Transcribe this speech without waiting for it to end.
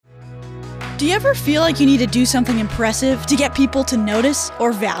Do you ever feel like you need to do something impressive to get people to notice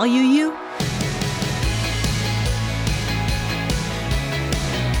or value you?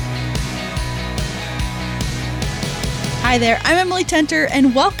 Hi there, I'm Emily Tenter,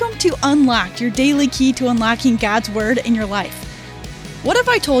 and welcome to Unlocked, your daily key to unlocking God's Word in your life. What if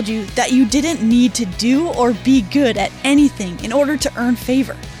I told you that you didn't need to do or be good at anything in order to earn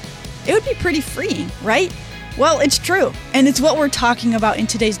favor? It would be pretty freeing, right? Well, it's true, and it's what we're talking about in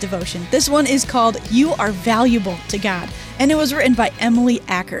today's devotion. This one is called You Are Valuable to God, and it was written by Emily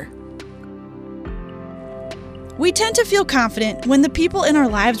Acker. We tend to feel confident when the people in our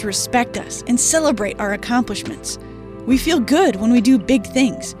lives respect us and celebrate our accomplishments. We feel good when we do big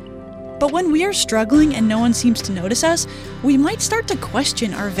things. But when we are struggling and no one seems to notice us, we might start to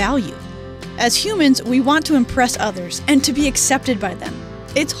question our value. As humans, we want to impress others and to be accepted by them.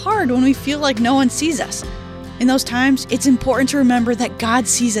 It's hard when we feel like no one sees us. In those times, it's important to remember that God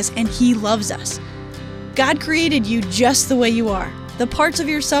sees us and He loves us. God created you just the way you are. The parts of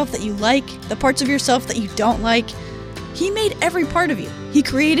yourself that you like, the parts of yourself that you don't like. He made every part of you. He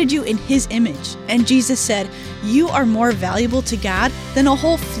created you in His image. And Jesus said, "You are more valuable to God than a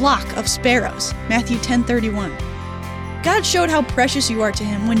whole flock of sparrows." Matthew 10:31. God showed how precious you are to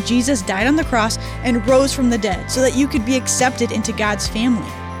Him when Jesus died on the cross and rose from the dead so that you could be accepted into God's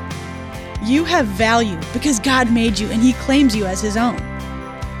family. You have value because God made you and He claims you as His own.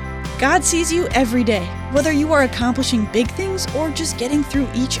 God sees you every day, whether you are accomplishing big things or just getting through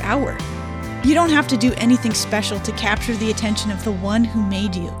each hour. You don't have to do anything special to capture the attention of the one who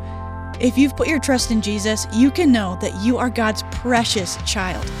made you. If you've put your trust in Jesus, you can know that you are God's precious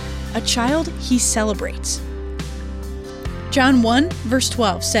child, a child He celebrates. John 1, verse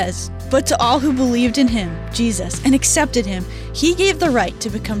 12 says, "But to all who believed in Him, Jesus, and accepted Him, He gave the right to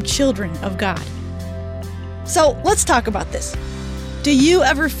become children of God." So let's talk about this. Do you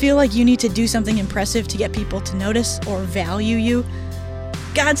ever feel like you need to do something impressive to get people to notice or value you?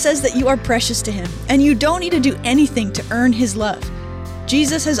 God says that you are precious to Him, and you don't need to do anything to earn His love.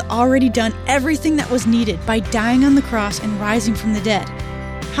 Jesus has already done everything that was needed by dying on the cross and rising from the dead.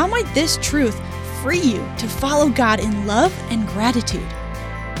 How might this truth free you to follow God in love and gratitude?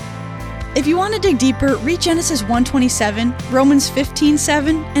 If you want to dig deeper, read Genesis 1:27, Romans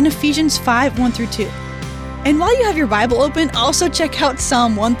 15:7, and Ephesians 5:1-2. And while you have your Bible open, also check out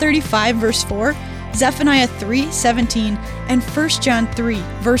Psalm 135, verse 4, Zephaniah 3:17, and 1 John 3,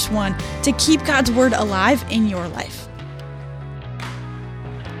 verse 1 to keep God's Word alive in your life.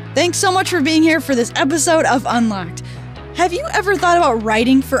 Thanks so much for being here for this episode of Unlocked. Have you ever thought about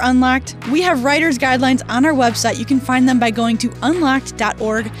writing for Unlocked? We have writer's guidelines on our website. You can find them by going to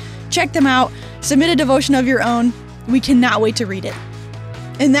unlocked.org. Check them out. Submit a devotion of your own. We cannot wait to read it.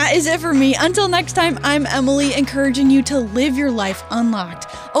 And that is it for me. Until next time, I'm Emily, encouraging you to live your life unlocked,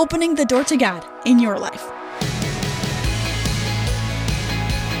 opening the door to God in your life.